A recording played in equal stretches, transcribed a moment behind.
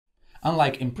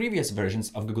Unlike in previous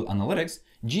versions of Google Analytics,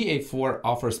 GA4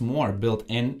 offers more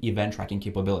built-in event tracking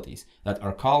capabilities that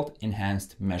are called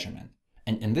enhanced measurement.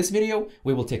 And in this video,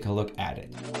 we will take a look at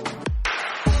it.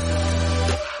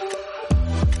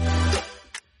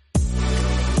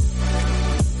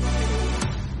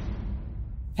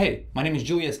 Hey, my name is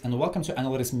Julius and welcome to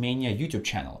Analytics Mania YouTube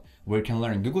channel, where you can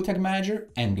learn Google Tag Manager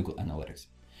and Google Analytics.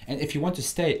 And if you want to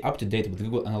stay up to date with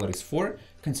Google Analytics 4,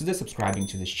 consider subscribing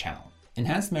to this channel.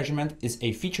 Enhanced measurement is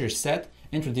a feature set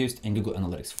introduced in Google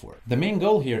Analytics 4. The main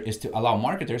goal here is to allow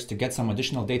marketers to get some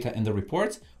additional data in the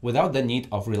reports without the need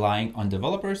of relying on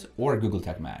developers or Google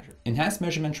Tag Manager. Enhanced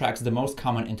measurement tracks the most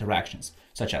common interactions,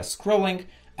 such as scrolling,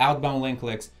 outbound link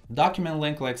clicks, document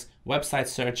link clicks, website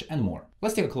search, and more.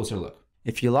 Let's take a closer look.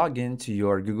 If you log into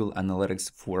your Google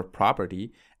Analytics 4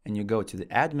 property and you go to the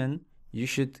admin, you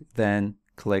should then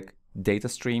click Data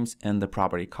Streams in the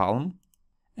property column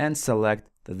and select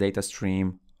the data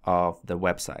stream of the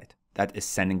website that is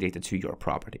sending data to your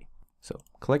property. So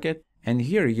click it, and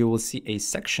here you will see a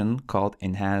section called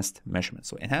Enhanced Measurement.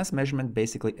 So Enhanced Measurement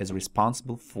basically is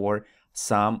responsible for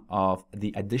some of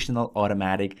the additional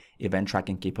automatic event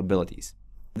tracking capabilities.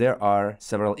 There are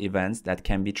several events that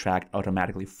can be tracked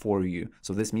automatically for you.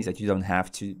 So this means that you don't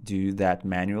have to do that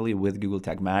manually with Google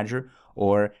Tag Manager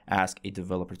or ask a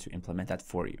developer to implement that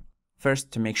for you.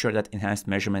 First, to make sure that enhanced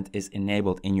measurement is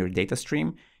enabled in your data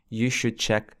stream, you should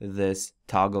check this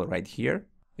toggle right here.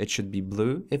 It should be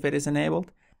blue if it is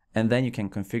enabled. And then you can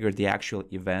configure the actual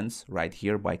events right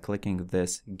here by clicking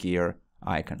this gear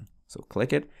icon. So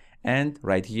click it, and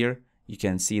right here, you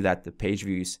can see that the page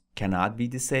views cannot be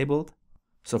disabled.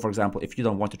 So for example, if you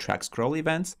don't want to track scroll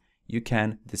events, you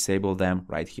can disable them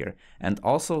right here. And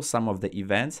also some of the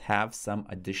events have some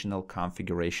additional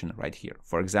configuration right here.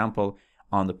 For example,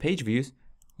 on the page views,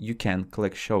 you can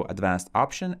click Show Advanced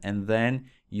option, and then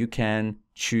you can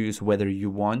choose whether you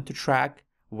want to track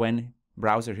when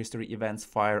browser history events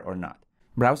fire or not.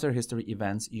 Browser history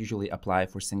events usually apply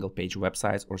for single page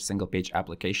websites or single page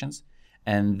applications,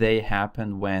 and they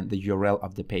happen when the URL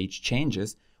of the page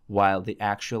changes while the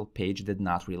actual page did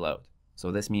not reload. So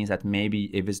this means that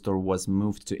maybe a visitor was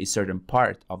moved to a certain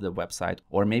part of the website,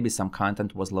 or maybe some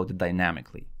content was loaded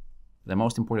dynamically. The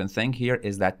most important thing here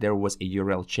is that there was a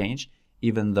URL change,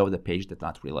 even though the page did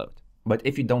not reload. But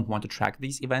if you don't want to track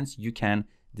these events, you can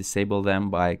disable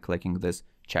them by clicking this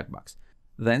checkbox.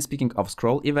 Then speaking of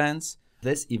scroll events,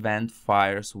 this event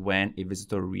fires when a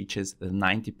visitor reaches the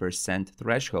 90%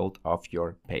 threshold of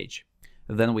your page.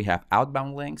 Then we have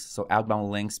outbound links. So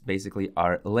outbound links basically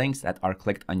are links that are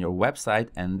clicked on your website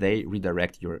and they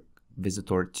redirect your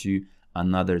visitor to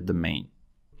another domain.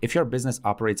 If your business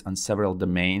operates on several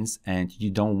domains and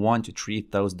you don't want to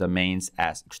treat those domains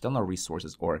as external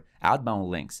resources or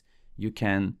outbound links, you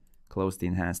can close the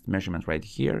enhanced measurement right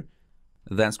here,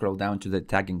 then scroll down to the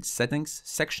tagging settings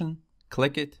section,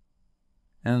 click it,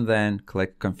 and then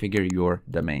click configure your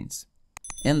domains.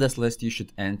 In this list, you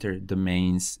should enter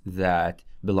domains that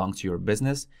belong to your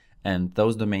business, and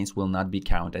those domains will not be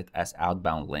counted as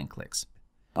outbound link clicks.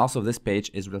 Also, this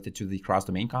page is related to the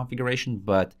cross-domain configuration,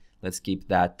 but let's keep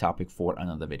that topic for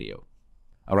another video.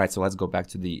 All right, so let's go back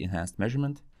to the enhanced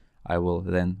measurement. I will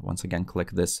then once again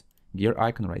click this gear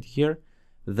icon right here.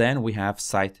 Then we have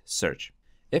site search.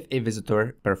 If a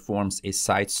visitor performs a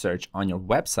site search on your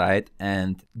website,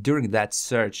 and during that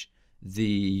search,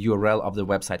 the URL of the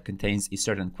website contains a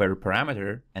certain query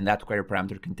parameter, and that query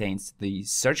parameter contains the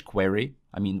search query,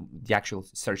 the actual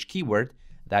search keyword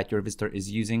that your visitor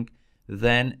is using,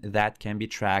 then that can be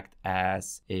tracked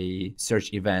as a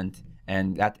search event,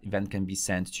 and that event can be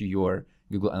sent to your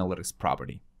Google Analytics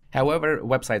property. However,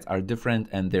 websites are different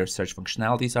and their search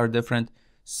functionalities are different.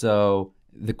 So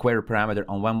the query parameter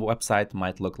on one website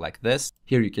might look like this.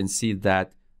 Here you can see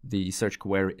that the search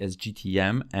query is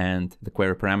GTM and the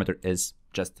query parameter is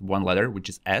just one letter, which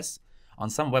is S. On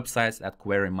some websites, that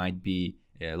query might be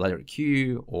a letter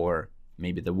Q, or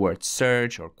maybe the word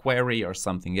search or query or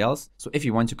something else. So if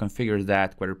you want to configure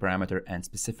that query parameter and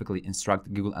specifically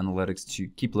instruct Google Analytics to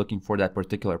keep looking for that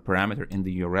particular parameter in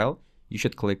the URL, you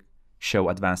should click Show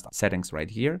Advanced Settings right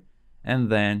here.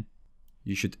 And then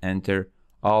you should enter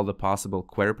all the possible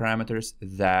query parameters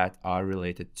that are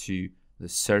related to the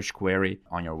search query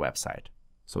on your website.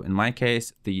 So in my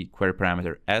case, the query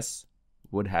parameter S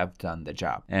would have done the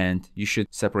job, and you should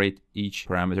separate each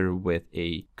parameter with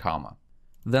a comma.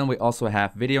 Then we also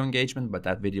have video engagement, but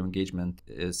that video engagement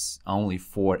is only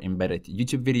for embedded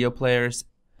YouTube video players.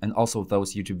 And also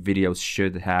those YouTube videos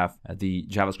should have the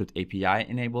JavaScript API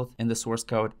enabled in the source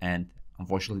code. And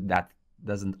unfortunately, that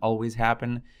doesn't always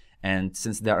happen. And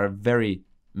since there are very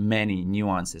many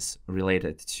nuances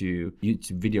related to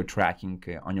YouTube video tracking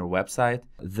on your website,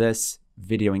 this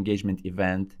video engagement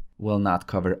event will not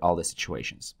cover all the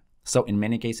situations. So in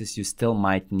many cases, you still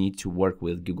might need to work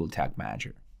with Google Tag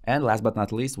Manager. And last but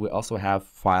not least, we also have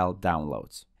file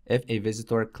downloads. If a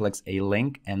visitor clicks a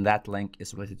link and that link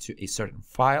is related to a certain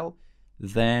file,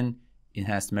 then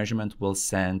Enhanced Measurement will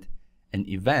send an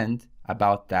event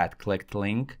about that clicked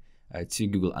link to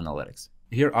Google Analytics.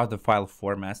 Here are the file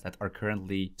formats that are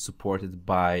currently supported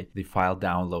by the file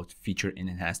download feature in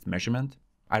Enhanced Measurement.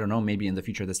 I don't know, maybe in the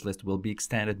future this list will be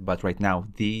extended, but right now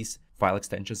these file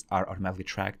extensions are automatically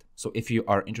tracked. So if you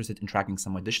are interested in tracking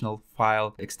some additional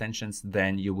file extensions,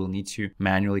 then you will need to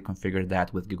manually configure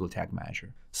that with Google Tag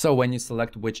Manager. So when you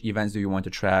select which events do you want to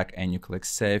track and you click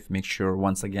Save, make sure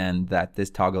once again that this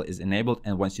toggle is enabled.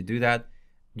 And once you do that,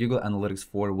 Google Analytics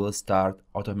 4 will start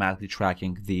automatically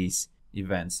tracking these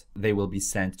events. They will be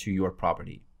sent to your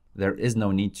property. There is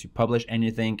no need to publish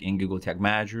anything in Google Tag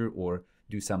Manager or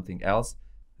do something else.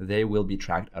 They will be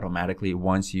tracked automatically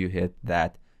once you hit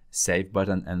that Save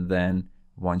button and then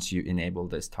once you enable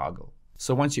this toggle.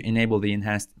 So once you enable the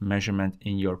enhanced measurement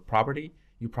in your property,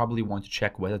 you probably want to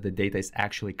check whether the data is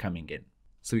actually coming in.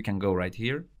 So you can go right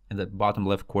here in the bottom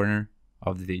left corner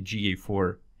of the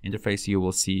GA4 interface, you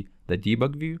will see the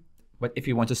debug view. But if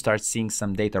you want to start seeing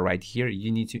some data right here,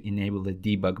 you need to enable the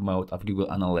debug mode of Google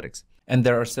Analytics. And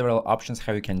there are several options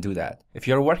how you can do that. If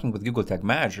you're working with Google Tag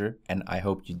Manager, and I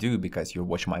hope you do because you're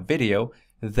watching my video,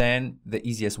 then the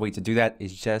easiest way to do that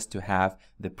is just to have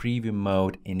the preview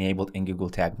mode enabled in Google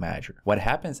Tag Manager. What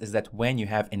happens is that when you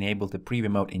have enabled the preview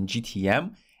mode in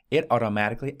GTM, it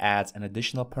automatically adds an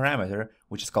additional parameter,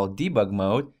 which is called debug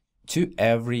mode, to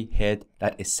every hit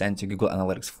that is sent to Google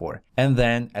Analytics 4. And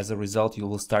then as a result, you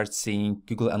will start seeing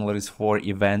Google Analytics 4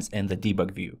 events in the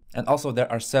debug view. And also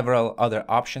there are several other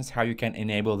options how you can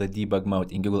enable the debug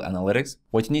mode in Google Analytics.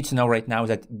 What you need to know right now is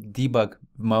that debug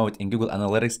mode in Google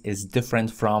Analytics is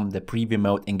different from the preview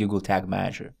mode in Google Tag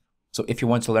Manager. So if you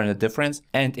want to learn the difference,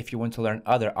 and if you want to learn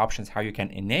other options how you can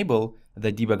enable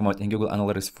the debug mode in Google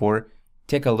Analytics 4,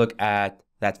 take a look at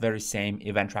that very same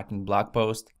event tracking blog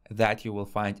post that you will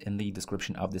find in the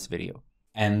description of this video.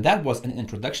 And that was an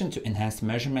introduction to enhanced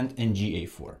measurement in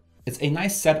GA4. It's a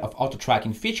nice set of auto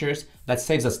tracking features that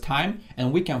saves us time,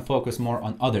 and we can focus more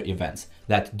on other events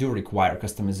that do require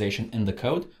customization in the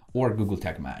code or Google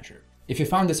Tag Manager. If you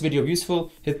found this video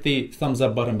useful, hit the thumbs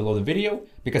up button below the video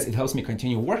because it helps me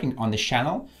continue working on this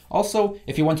channel. Also,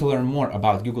 if you want to learn more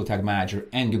about Google Tag Manager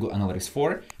and Google Analytics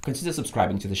 4, consider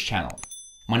subscribing to this channel.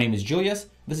 My name is Julius,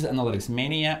 this is Analytics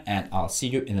Mania, and I'll see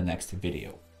you in the next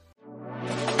video.